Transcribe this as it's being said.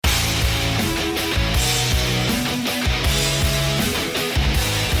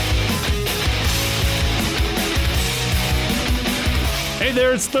Hey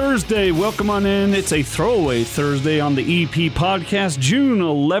there, it's Thursday. Welcome on in. It's a throwaway Thursday on the EP podcast, June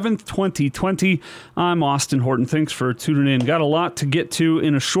 11th, 2020. I'm Austin Horton. Thanks for tuning in. Got a lot to get to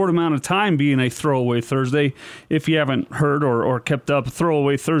in a short amount of time being a throwaway Thursday. If you haven't heard or kept up,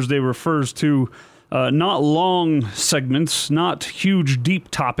 throwaway Thursday refers to not long segments, not huge, deep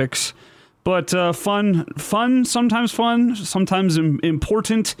topics, but fun, sometimes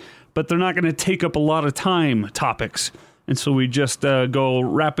important, but they're not going to take up a lot of time topics. And so we just go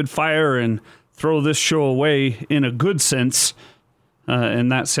rapid fire and throw this show away in a good sense.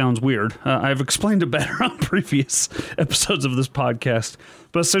 And that sounds weird. I've explained it better on previous episodes of this podcast.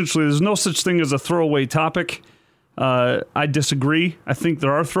 But essentially, there's no such thing as a throwaway topic. I disagree. I think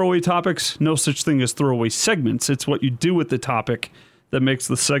there are throwaway topics. No such thing as throwaway segments. It's what you do with the topic that makes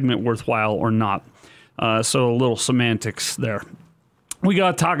the segment worthwhile or not. So a little semantics there. We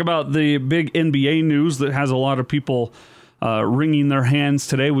got to talk about the big NBA news that has a lot of people wringing their hands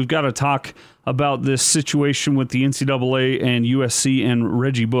today. We've got to talk about this situation with the NCAA and USC and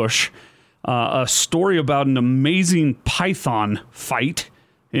Reggie Bush. A story about an amazing Python fight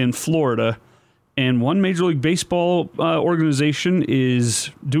in Florida. And one Major League Baseball organization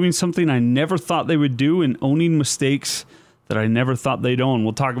is doing something I never thought they would do and owning mistakes that I never thought they'd own.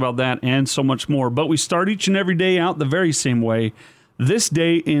 We'll talk about that and so much more. But we start each and every day out the very same way. This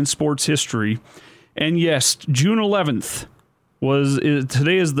day in sports history. And yes, June 11th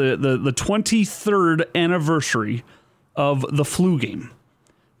today is the 23rd anniversary of the flu game.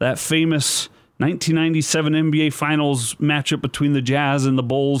 That famous 1997 NBA Finals matchup between the Jazz and the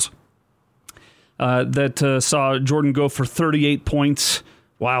Bulls that saw Jordan go for 38 points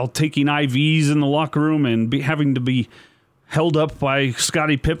while taking IVs in the locker room and having to be held up by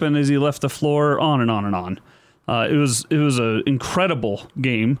Scottie Pippen as he left the floor, on and on and on. It was an incredible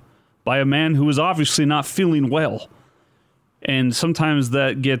game by a man who was obviously not feeling well. And sometimes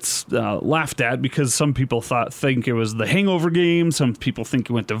that gets laughed at because some people think it was the hangover game. Some people think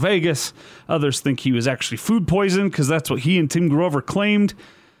he went to Vegas. Others think he was actually food poisoned because that's what he and Tim Grover claimed.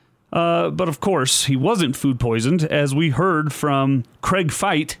 But of course, he wasn't food poisoned, as we heard from Craig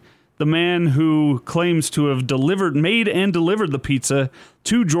Fite, the man who claims to have made and delivered the pizza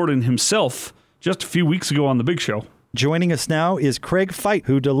to Jordan himself just a few weeks ago on The Big Show. Joining us now is Craig Fite,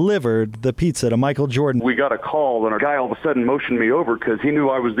 who delivered the pizza to Michael Jordan. We got a call, and a guy all of a sudden motioned me over because he knew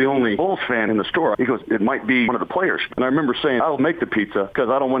I was the only Bulls fan in the store. He goes, it might be one of the players. And I remember saying, I'll make the pizza because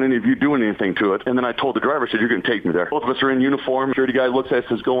I don't want any of you doing anything to it. And then I told the driver, I said, you're going to take me there. Both of us are in uniform. Security guy looks at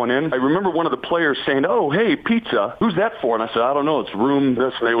us as going in. I remember one of the players saying, oh, hey, pizza. Who's that for? And I said, I don't know. It's room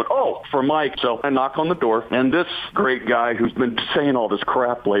this. And they went, oh, for Mike. So I knock on the door, and this great guy who's been saying all this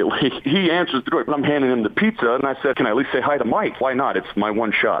crap lately, he answers the door. And I'm handing him the pizza, and I said, can I at least say hi to Mike? Why not? It's my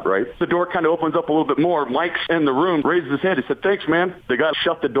one shot, right? The door kind of opens up a little bit more. Mike's in the room, raises his head. He said, thanks, man. The guy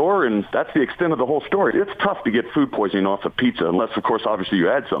shut the door, and that's the extent of the whole story. It's tough to get food poisoning off of pizza, unless, of course, obviously you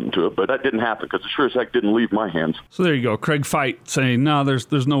add something to it, but that didn't happen because it sure as heck didn't leave my hands. So there you go. Craig Fite saying, no,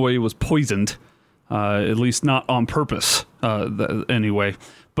 there's no way he was poisoned, at least not on purpose, anyway.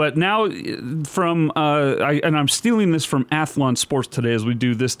 But now I'm stealing this from Athlon Sports Today as we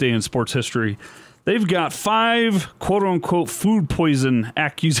do this day in sports history. They've got 5 quote-unquote food poison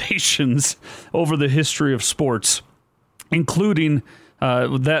accusations over the history of sports, including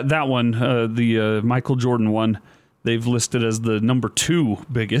that one, the Michael Jordan one. They've listed as the number 2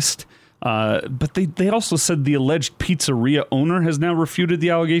 biggest. But they also said the alleged pizzeria owner has now refuted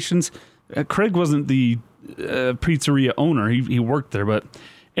the allegations. Craig wasn't the pizzeria owner. He worked there, but...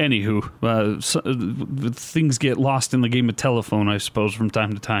 Anywho, things get lost in the game of telephone, I suppose, from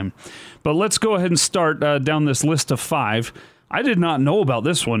time to time. But let's go ahead and start down this list of 5. I did not know about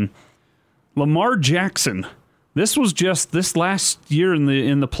this one. Lamar Jackson. This was just this last year in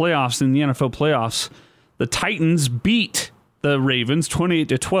the playoffs, in the NFL playoffs. The Titans beat the Ravens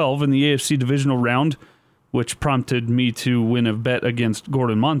 28-12 in the AFC divisional round, which prompted me to win a bet against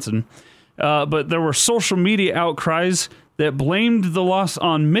Gordon Monson. But there were social media outcries that blamed the loss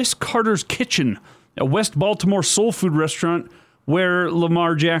on Miss Carter's Kitchen, a West Baltimore soul food restaurant where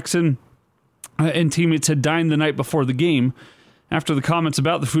Lamar Jackson and teammates had dined the night before the game. After the comments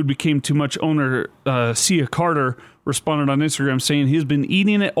about the food became too much, owner Sia Carter responded on Instagram saying he's been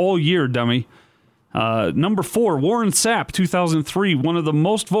eating it all year, dummy. Number 4, Warren Sapp, 2003, one of the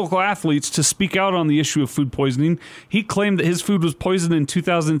most vocal athletes to speak out on the issue of food poisoning. He claimed that his food was poisoned in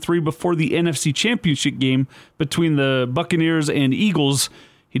 2003 before the NFC Championship game between the Buccaneers and Eagles.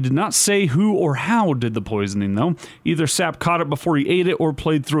 He did not say who or how did the poisoning, though. Either Sapp caught it before he ate it or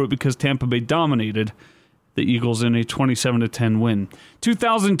played through it because Tampa Bay dominated the Eagles in a 27-10 win.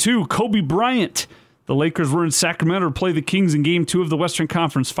 2002, Kobe Bryant. The Lakers were in Sacramento to play the Kings in Game 2 of the Western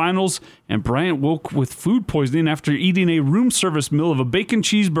Conference Finals, and Bryant woke with food poisoning after eating a room service meal of a bacon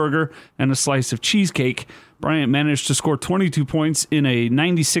cheeseburger and a slice of cheesecake. Bryant managed to score 22 points in a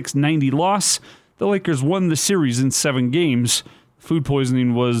 96-90 loss. The Lakers won the series in 7 games. Food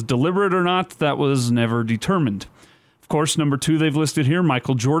poisoning was deliberate or not, that was never determined. Of course, number 2 they've listed here,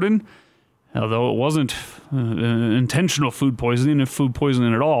 Michael Jordan, although it wasn't intentional food poisoning, if food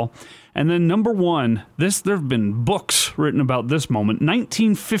poisoning at all. And then number 1, there have been books written about this moment.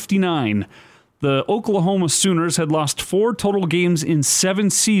 1959, the Oklahoma Sooners had lost 4 total games in 7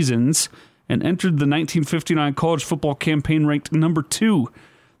 seasons and entered the 1959 college football campaign ranked number 2.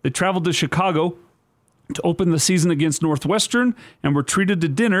 They traveled to Chicago to open the season against Northwestern and were treated to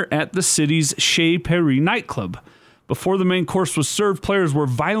dinner at the city's Chez Paris nightclub. Before the main course was served, players were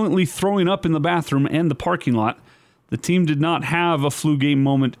violently throwing up in the bathroom and the parking lot. The team did not have a flu game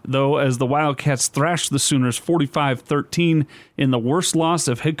moment, though, as the Wildcats thrashed the Sooners 45-13 in the worst loss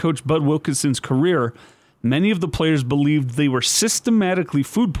of head coach Bud Wilkinson's career. Many of the players believed they were systematically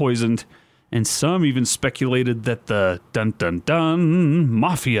food poisoned, and some even speculated that the dun-dun-dun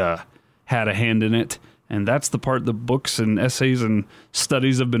mafia had a hand in it. And that's the part the books and essays and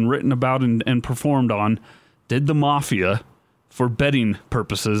studies have been written about and performed on. Did the mafia, for betting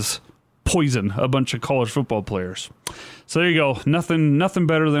purposes, poison a bunch of college football players? So there you go. Nothing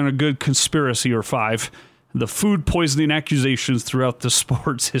better than a good conspiracy or 5. The food poisoning accusations throughout the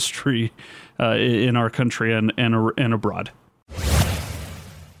sports history in our country and abroad.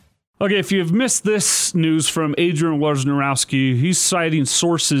 Okay, if you've missed this news from Adrian Wojnarowski, he's citing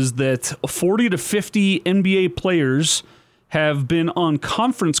sources that 40 to 50 NBA players have been on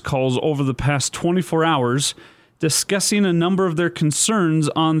conference calls over the past 24 hours discussing a number of their concerns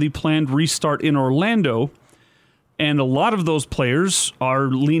on the planned restart in Orlando. And a lot of those players are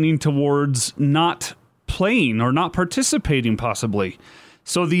leaning towards not playing or not participating, possibly.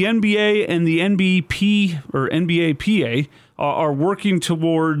 So the NBA and the NBP or NBAPA are working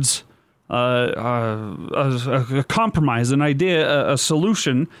towards a compromise, an idea, a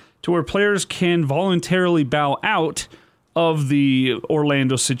solution to where players can voluntarily bow out of the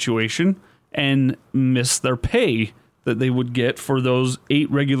Orlando situation and miss their pay that they would get for those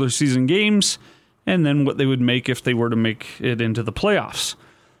 8 regular season games, and then what they would make if they were to make it into the playoffs.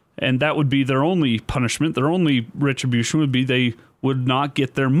 And that would be their only punishment, their only retribution would be they would not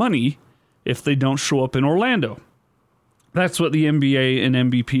get their money if they don't show up in Orlando. That's what the NBA and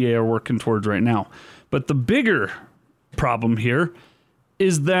NBPA are working towards right now. But the bigger problem here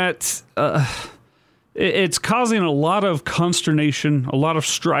is that it's causing a lot of consternation, a lot of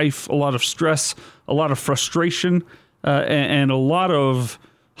strife, a lot of stress, a lot of frustration, and a lot of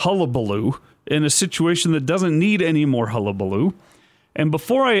hullabaloo in a situation that doesn't need any more hullabaloo. And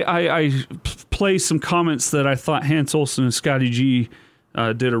before I play some comments that I thought Hans Olsen and Scotty G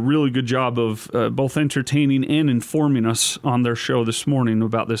did a really good job of both entertaining and informing us on their show this morning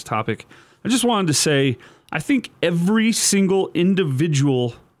about this topic, I just wanted to say I think every single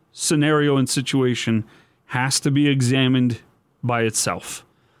individual scenario and situation has to be examined by itself.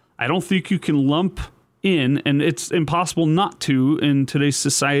 I don't think you can lump in, and it's impossible not to in today's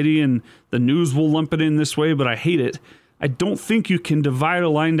society, and the news will lump it in this way, but I hate it. I don't think you can divide a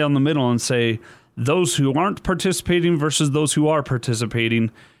line down the middle and say those who aren't participating versus those who are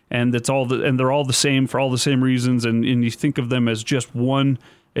participating, and they're all the same for all the same reasons, and you think of them as just 1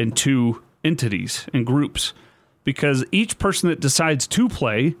 and 2 entities and groups, because each person that decides to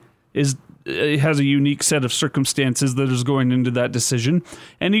play has a unique set of circumstances that is going into that decision,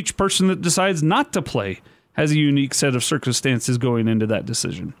 and each person that decides not to play has a unique set of circumstances going into that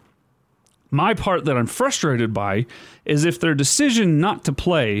decision. My part that I'm frustrated by is if their decision not to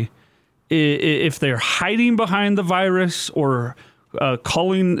play, if they're hiding behind the virus or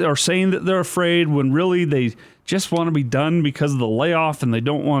calling or saying that they're afraid when really they just want to be done because of the layoff and they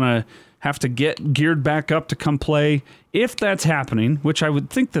don't want to have to get geared back up to come play. If that's happening, which I would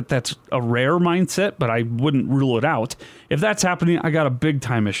think that that's a rare mindset, but I wouldn't rule it out. If that's happening, I got a big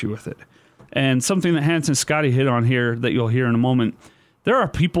time issue with it. And something that Hans and Scotty hit on here that you'll hear in a moment, there are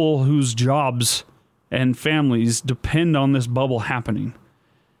people whose jobs and families depend on this bubble happening.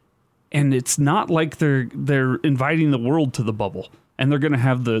 And it's not like they're inviting the world to the bubble. And they're going to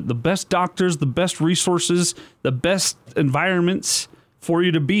have the best doctors, the best resources, the best environments for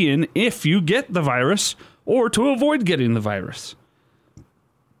you to be in if you get the virus or to avoid getting the virus.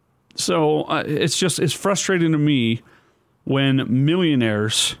 So it's frustrating to me when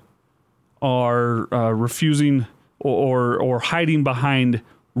millionaires are refusing or hiding behind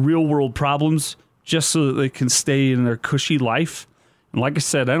real world problems just so that they can stay in their cushy life And like I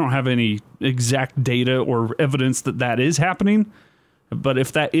said, I don't have any exact data or evidence that is happening. But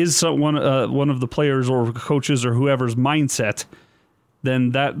if that is one of the players or coaches or whoever's mindset,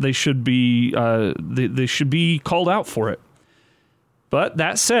 then that they should be called out for it. But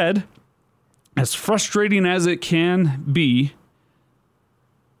that said, as frustrating as it can be,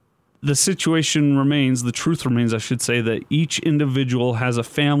 the situation remains, the truth remains, I should say, that each individual has a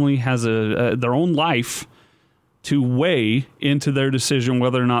family, has their own life to weigh into their decision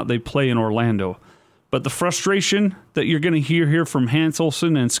whether or not they play in Orlando. But the frustration that you're going to hear here from Hans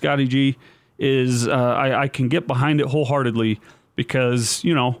Olsen and Scotty G is I can get behind it wholeheartedly because,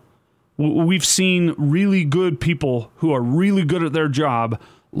 you know, we've seen really good people who are really good at their job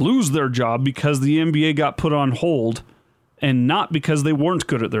lose their job because the NBA got put on hold and not because they weren't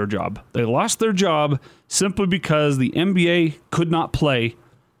good at their job. They lost their job simply because the NBA could not play,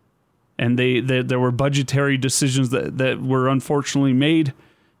 and there were budgetary decisions that were unfortunately made,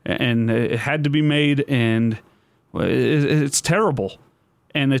 and it had to be made, and it's terrible.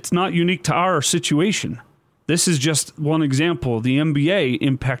 And it's not unique to our situation. This is just one example of the NBA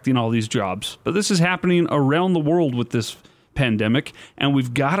impacting all these jobs. But this is happening around the world with this pandemic, and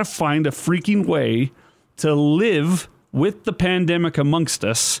we've got to find a freaking way to live with the pandemic amongst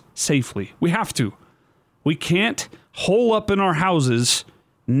us safely. We have to. We can't hole up in our houses,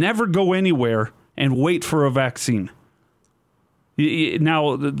 never go anywhere, and wait for a vaccine.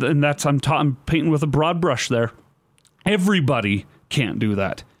 Now, and that's I'm painting with a broad brush there. Everybody can't do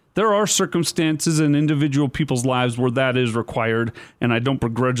that. There are circumstances in individual people's lives where that is required, and I don't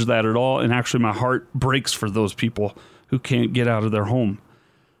begrudge that at all. And actually, my heart breaks for those people who can't get out of their home.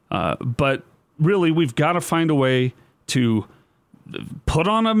 But really, we've got to find a way to put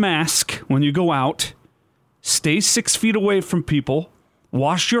on a mask when you go out, stay 6 feet away from people,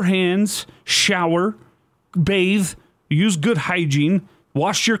 wash your hands, shower, bathe, use good hygiene,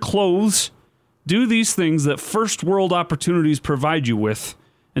 wash your clothes, do these things that first world opportunities provide you with,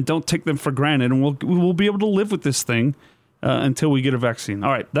 and don't take them for granted, and we'll be able to live with this thing until we get a vaccine.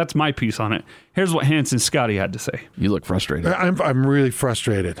 All right, that's my piece on it. Here's what Hans and Scotty had to say. You look frustrated. I'm really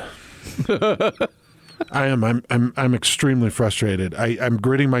frustrated. I am. I'm extremely frustrated. I'm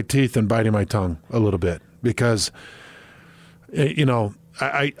gritting my teeth and biting my tongue a little bit because, you know,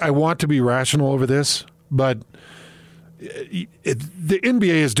 I want to be rational over this, but the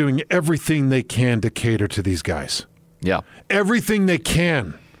NBA is doing everything they can to cater to these guys. Yeah. Everything they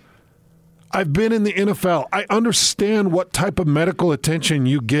can. I've been in the NFL. I understand what type of medical attention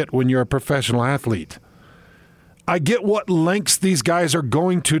you get when you're a professional athlete. I get what lengths these guys are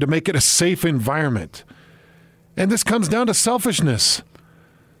going to make it a safe environment. And this comes down to selfishness.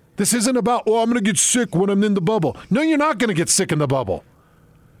 This isn't about, I'm going to get sick when I'm in the bubble. No, you're not going to get sick in the bubble.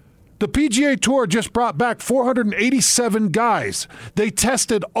 The PGA Tour just brought back 487 guys. They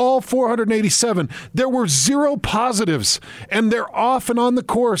tested all 487. There were 0 positives, and they're off and on the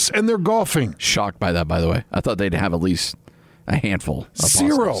course, and they're golfing. Shocked by that, by the way. I thought they'd have at least a handful of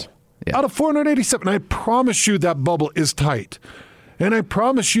 0 positives. Yeah. out of 487. I promise you that bubble is tight. And I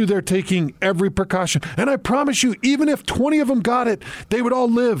promise you they're taking every precaution. And I promise you, even if 20 of them got it, they would all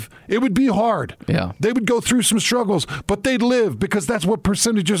live. It would be hard. Yeah. They would go through some struggles, but they'd live because that's what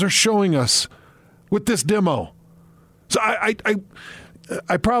percentages are showing us with this demo. So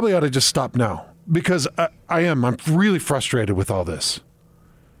I probably ought to just stop now because I'm really frustrated with all this.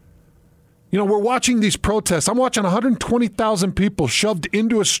 You know, we're watching these protests. I'm watching 120,000 people shoved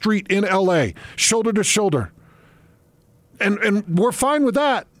into a street in L.A., shoulder to shoulder. And we're fine with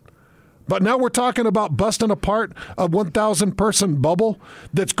that. But now we're talking about busting apart a 1,000-person bubble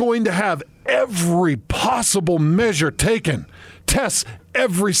that's going to have every possible measure taken. Tests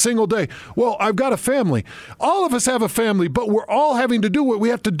every single day. Well, I've got a family. All of us have a family, but we're all having to do what we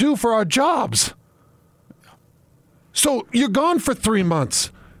have to do for our jobs. So you're gone for 3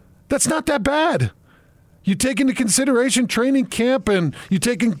 months. That's not that bad. You take into consideration training camp, and you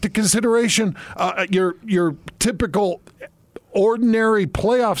take into consideration your typical ordinary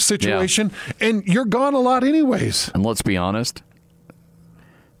playoff situation, and you're gone a lot anyways. And let's be honest,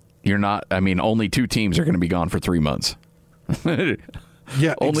 you're not. I mean, only 2 teams are going to be gone for 3 months.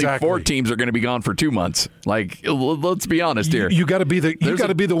 Yeah, only exactly. 4 teams are going to be gone for 2 months. Like, let's be honest here. You got to be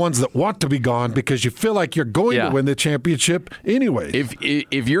the ones that want to be gone because you feel like you're going to win the championship anyway.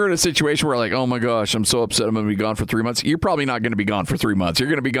 If you're in a situation where like, oh my gosh, I'm so upset I'm going to be gone for 3 months, you're probably not going to be gone for 3 months. You're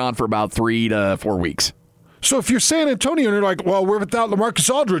going to be gone for about 3 to 4 weeks. So if you're San Antonio and you're like, well, we're without LaMarcus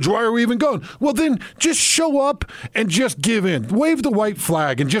Aldridge, why are we even going? Well, then just show up and just give in. Wave the white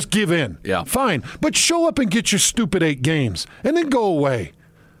flag and just give in. Yeah. Fine. But show up and get your stupid 8 games and then go away.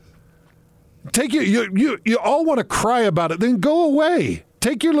 Take you all want to cry about it. Then go away.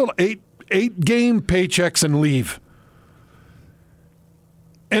 Take your little eight game paychecks and leave.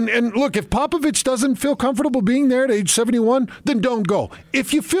 And look, if Popovich doesn't feel comfortable being there at age 71, then don't go.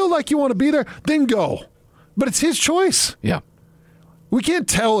 If you feel like you want to be there, then go. But it's his choice. Yeah. We can't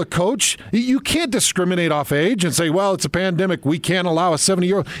tell a coach. You can't discriminate off age and say, well, it's a pandemic. We can't allow a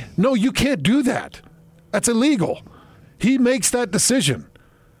 70-year-old. No, you can't do that. That's illegal. He makes that decision.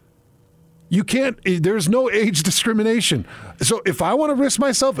 You can't, there's no age discrimination. So if I want to risk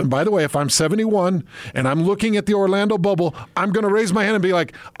myself, and by the way, if I'm 71 and I'm looking at the Orlando bubble, I'm going to raise my hand and be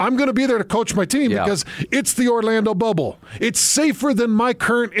like, I'm going to be there to coach my team because it's the Orlando bubble. It's safer than my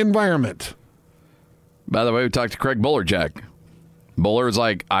current environment. By the way, we talked to Craig Bullerjack. Buller is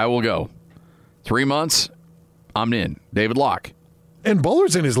like, I will go. 3 months, I'm in. David Locke. And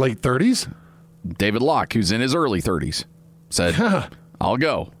Buller's in his late 30s. David Locke, who's in his early 30s, said, I'll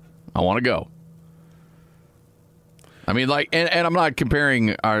go. I want to go. I mean, like, and I'm not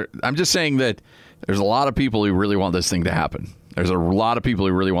comparing I'm just saying that there's a lot of people who really want this thing to happen. There's a lot of people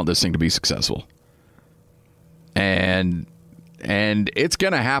who really want this thing to be successful. And it's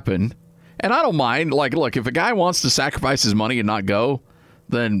going to happen. And I don't mind. Like, look, if a guy wants to sacrifice his money and not go,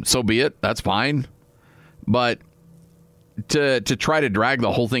 then so be it. That's fine. But to try to drag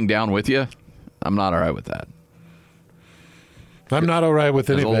the whole thing down with you, I'm not all right with that. I'm not all right with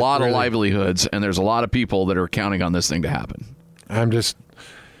it. There's a lot of livelihoods, and there's a lot of people that are counting on this thing to happen. I guess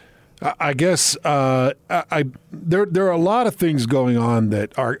there are a lot of things going on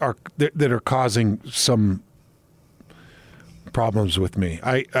that are causing some problems with me.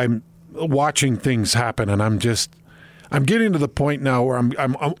 I'm watching things happen, and I'm getting to the point now where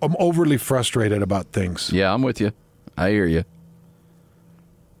I'm overly frustrated about things. Yeah, I'm with you. I hear you.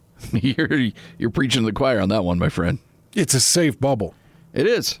 You're preaching to the choir on that one, my friend. It's a safe bubble. It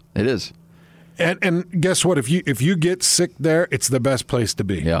is. It is. And guess what? If you get sick there, it's the best place to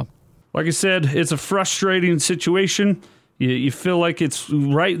be. Yeah. Like I said, it's a frustrating situation. You feel like it's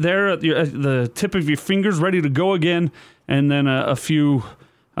right there at the tip of your fingers, ready to go again, and then a few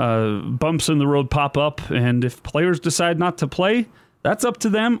bumps in the road pop up. And if players decide not to play, that's up to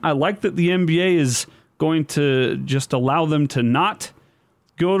them. I like that the NBA is going to just allow them to not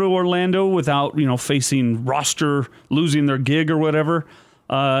go to Orlando without, facing roster, losing their gig or whatever,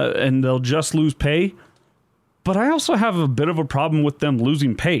 and they'll just lose pay. But I also have a bit of a problem with them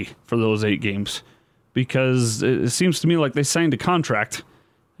losing pay for those 8 games because it seems to me like they signed a contract,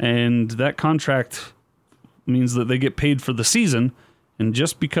 and that contract means that they get paid for the season, and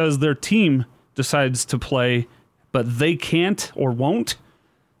just because their team decides to play but they can't or won't,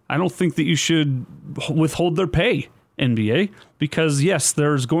 I don't think that you should withhold their pay, NBA, because yes,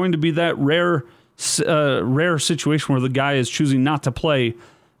 there's going to be that rare situation where the guy is choosing not to play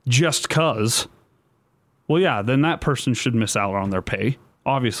just cause. Well, yeah, then that person should miss out on their pay,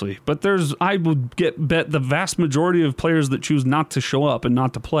 obviously. But I would bet the vast majority of players that choose not to show up and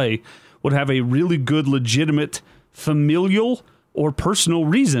not to play would have a really good, legitimate, familial or personal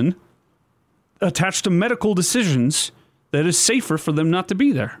reason attached to medical decisions that is safer for them not to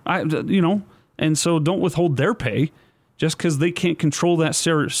be there. And so don't withhold their pay just because they can't control that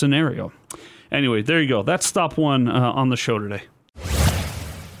scenario. Anyway, there you go. That's stop one on the show today.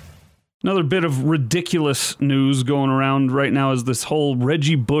 Another bit of ridiculous news going around right now is this whole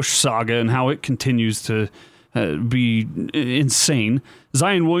Reggie Bush saga and how it continues to be insane.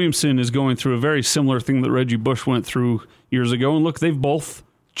 Zion Williamson is going through a very similar thing that Reggie Bush went through years ago. And look, they've both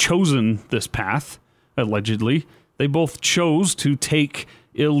chosen this path, allegedly. They both chose to take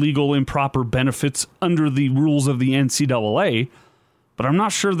illegal, improper benefits under the rules of the NCAA, but I'm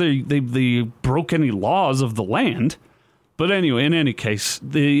not sure they broke any laws of the land. But anyway, in any case,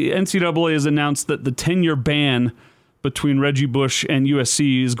 the NCAA has announced that the 10-year ban between Reggie Bush and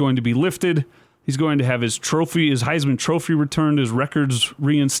USC is going to be lifted. He's going to have his Heisman Trophy returned, his records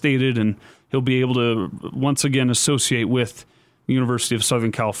reinstated, and he'll be able to once again associate with the University of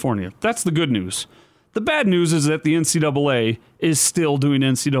Southern California. That's the good news. The bad news is that the NCAA is still doing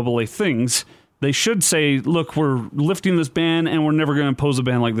NCAA things. They should say, look, we're lifting this ban and we're never going to impose a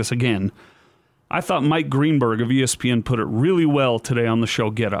ban like this again. I thought Mike Greenberg of ESPN put it really well today on the show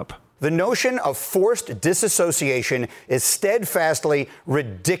Get Up. The notion of forced disassociation is steadfastly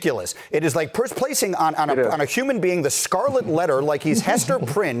ridiculous. It is like placing on a human being the scarlet letter like he's Hester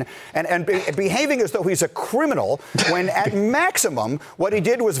Prynne and behaving as though he's a criminal when at maximum what he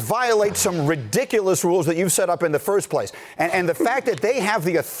did was violate some ridiculous rules that you've set up in the first place. And the fact that they have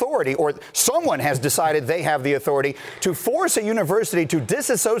the authority, or someone has decided they have the authority, to force a university to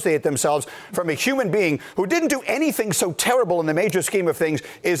disassociate themselves from a human being who didn't do anything so terrible in the major scheme of things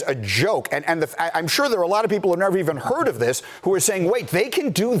is a joke. And I'm sure there are a lot of people who have never even heard of this who are saying, wait, they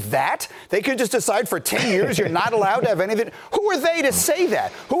can do that? They could just decide for 10 years you're not allowed to have anything? Who are they to say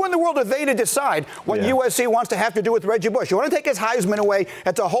that? Who in the world are they to decide what USC wants to have to do with Reggie Bush? You want to take his Heisman away?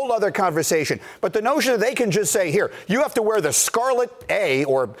 That's a whole other conversation. But the notion that they can just say, here, you have to wear the Scarlet A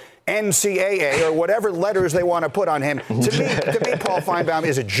or NCAA or whatever letters they want to put on him, to me, Paul Feinbaum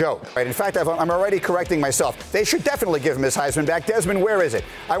is a joke. Right? In fact, I'm already correcting myself. They should definitely give him his Heisman back. Desmond, where is it?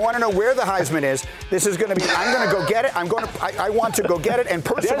 I want to know where the Heisman is. This is going to be, I'm going to go get it. I want to go get it and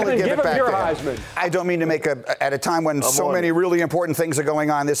personally give it back to him. Heisman. I don't mean to make at a time when so many really important things are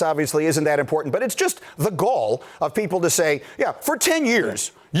going on, this obviously isn't that important, but it's just the gall of people to say, yeah, for 10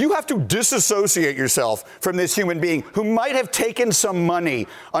 years, you have to disassociate yourself from this human being who might have taken some money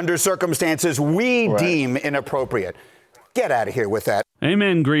under circumstances we deem inappropriate. Get out of here with that.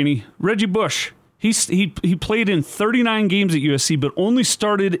 Amen, Greeny. Reggie Bush, he played in 39 games at USC, but only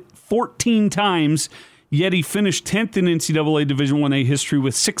started 14 times, yet he finished 10th in NCAA Division 1A history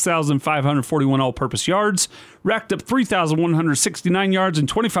with 6,541 all-purpose yards, racked up 3,169 yards and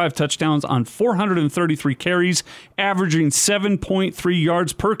 25 touchdowns on 433 carries, averaging 7.3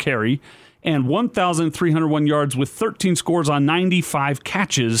 yards per carry, and 1,301 yards with 13 scores on 95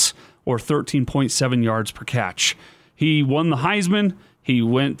 catches, or 13.7 yards per catch. He won the Heisman. He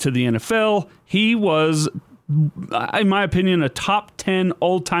went to the NFL. He was, in my opinion, a top 10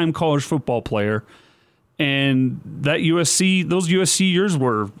 all-time college football player. And those USC years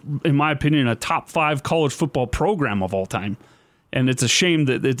were, in my opinion, a top 5 college football program of all time. And it's a shame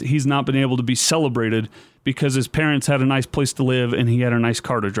that he's not been able to be celebrated because his parents had a nice place to live and he had a nice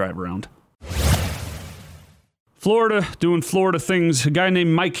car to drive around. Florida, doing Florida things. A guy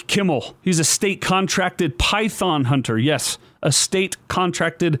named Mike Kimmel. He's a state-contracted python hunter. Yes, a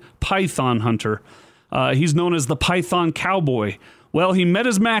state-contracted python hunter. He's known as the Python Cowboy. Well, he met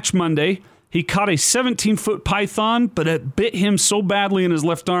his match Monday. He caught a 17-foot python, but it bit him so badly in his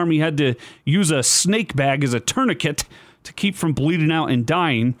left arm he had to use a snake bag as a tourniquet to keep from bleeding out and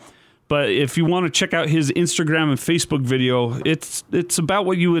dying. But if you want to check out his Instagram and Facebook video, it's about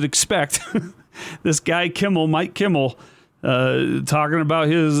what you would expect. This guy Kimmel, Mike Kimmel, talking about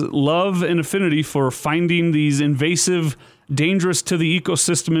his love and affinity for finding these invasive, dangerous to the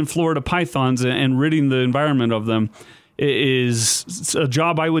ecosystem in Florida pythons and ridding the environment of them. It is a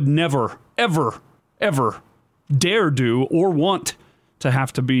job I would never, ever, ever dare do or want to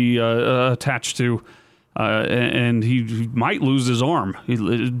have to be attached to. And he might lose his arm.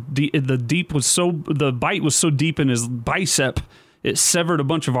 The bite was so deep in his bicep, it severed a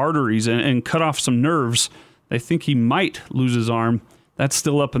bunch of arteries and cut off some nerves. They think he might lose his arm. That's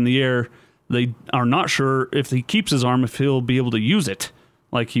still up in the air. They are not sure if he keeps his arm, if he'll be able to use it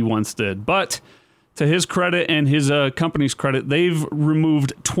like he once did. But to his credit and his company's credit, they've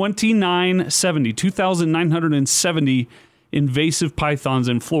removed 2,970 invasive pythons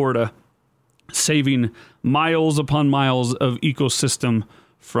in Florida, saving miles upon miles of ecosystem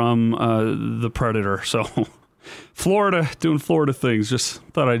from the predator. So Florida, doing Florida things. Just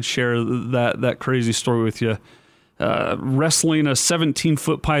thought I'd share that crazy story with you. Wrestling a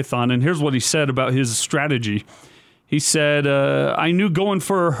 17-foot python. And here's what he said about his strategy. He said, I knew going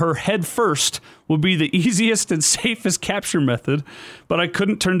for her head first would be the easiest and safest capture method, but I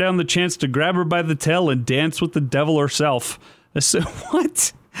couldn't turn down the chance to grab her by the tail and dance with the devil herself. I said,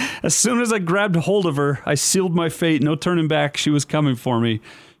 what? As soon as I grabbed hold of her, I sealed my fate. No turning back. She was coming for me.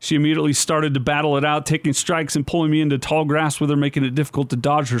 She immediately started to battle it out, taking strikes and pulling me into tall grass with her, making it difficult to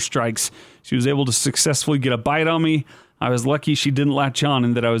dodge her strikes. She was able to successfully get a bite on me. I was lucky she didn't latch on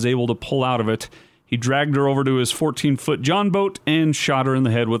and that I was able to pull out of it. He dragged her over to his 14-foot John boat and shot her in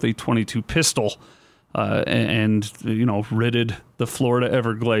the head with a .22 pistol, and ridded the Florida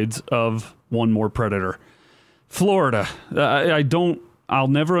Everglades of one more predator. Florida, I'll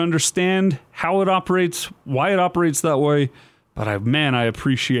never understand how it operates, why it operates that way, but I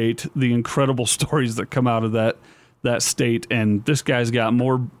appreciate the incredible stories that come out of that state. And this guy's got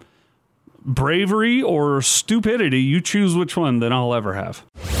more bravery or stupidity, you choose which one, than I'll ever have.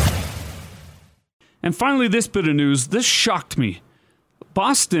 And finally, this bit of news, this shocked me.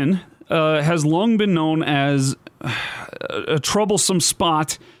 Boston has long been known as a troublesome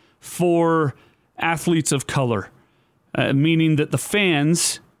spot for athletes of color, meaning that the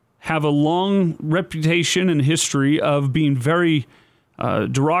fans have a long reputation and history of being very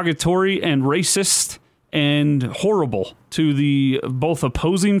derogatory and racist and horrible to the both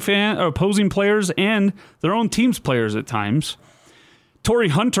opposing players and their own team's players at times. Torrey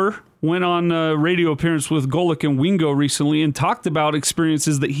Hunter went on a radio appearance with Golick and Wingo recently and talked about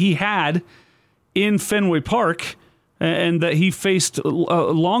experiences that he had in Fenway Park and that he faced a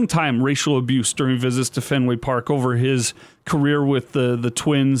long-time racial abuse during visits to Fenway Park over his career with the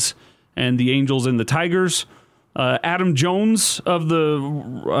Twins and the Angels and the Tigers. Adam Jones of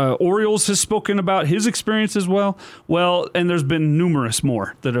the Orioles has spoken about his experience as well. Well, and there's been numerous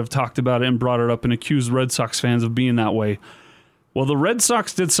more that have talked about it and brought it up and accused Red Sox fans of being that way. Well, the Red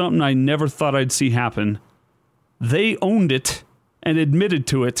Sox did something I never thought I'd see happen. They owned it and admitted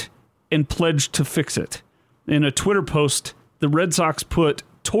to it and pledged to fix it. In a Twitter post, the Red Sox put,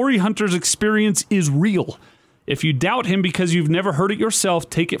 "Torrey Hunter's experience is real. If you doubt him because you've never heard it yourself,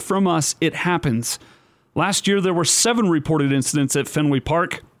 take it from us, it happens." Last year, there were 7 reported incidents at Fenway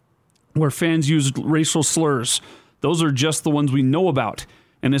Park where fans used racial slurs. Those are just the ones we know about.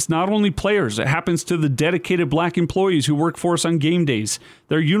 And it's not only players. It happens to the dedicated black employees who work for us on game days.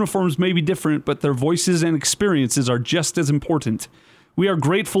 Their uniforms may be different, but their voices and experiences are just as important. We are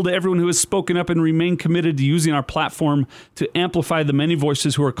grateful to everyone who has spoken up and remain committed to using our platform to amplify the many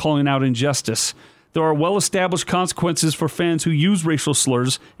voices who are calling out injustice. There are well-established consequences for fans who use racial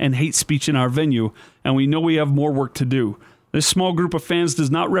slurs and hate speech in our venue, and we know we have more work to do. This small group of fans does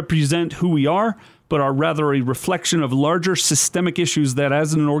not represent who we are, but are rather a reflection of larger systemic issues that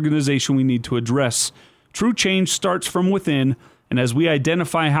as an organization we need to address. True change starts from within, and as we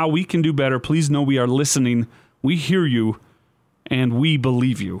identify how we can do better, please know we are listening, we hear you, and we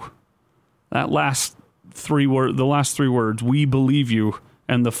believe you. That last the last three words, we believe you,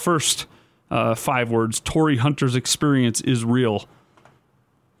 and the first 5 words, Torrey Hunter's experience is real.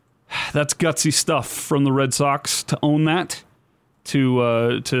 That's gutsy stuff from the Red Sox to own that,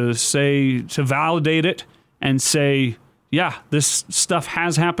 to say, to validate it and say, yeah, this stuff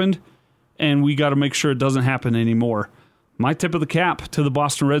has happened and we got to make sure it doesn't happen anymore. My tip of the cap to the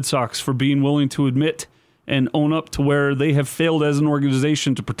Boston Red Sox for being willing to admit and own up to where they have failed as an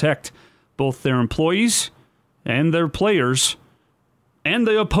organization to protect both their employees and their players and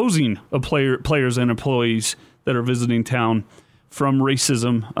the opposing players and employees that are visiting town from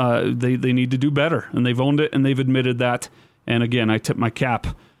racism. They need to do better, and they've owned it, and they've admitted that. And again, I tip my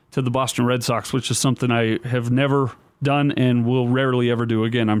cap to the Boston Red Sox, which is something I have never done and will rarely ever do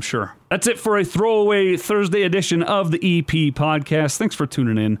again, I'm sure. That's it for a throwaway Thursday edition of the EP podcast. Thanks for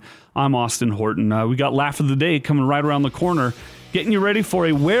tuning in. I'm Austin Horton. We got Laugh of the Day coming right around the corner, getting you ready for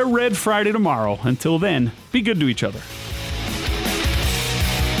a Wear Red Friday tomorrow. Until then, be good to each other.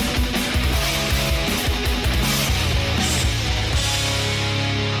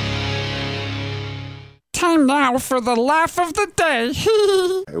 Time now for the Laugh of the Day.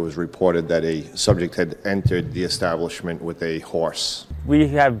 It was reported that a subject had entered the establishment with a horse. We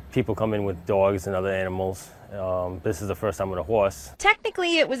have people come in with dogs and other animals. This is the first time with a horse.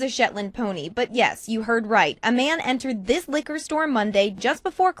 Technically, it was a Shetland pony, but yes, you heard right. A man entered this liquor store Monday just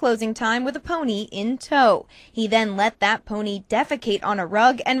before closing time with a pony in tow. He then let that pony defecate on a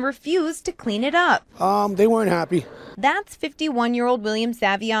rug and refused to clean it up. They weren't happy. That's 51-year-old William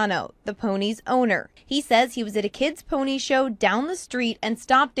Saviano, the pony's owner. He says he was at a kids' pony show down the street and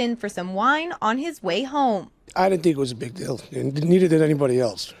stopped in for some wine on his way home. I didn't think it was a big deal, and neither did anybody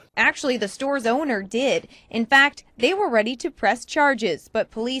else. Actually, the store's owner did. In fact, they were ready to press charges, but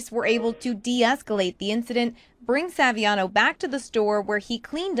police were able to de-escalate the incident, bring Saviano back to the store where he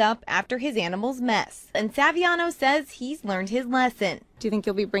cleaned up after his animal's mess. And Saviano says he's learned his lesson. Do you think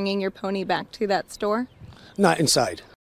you'll be bringing your pony back to that store? Not inside.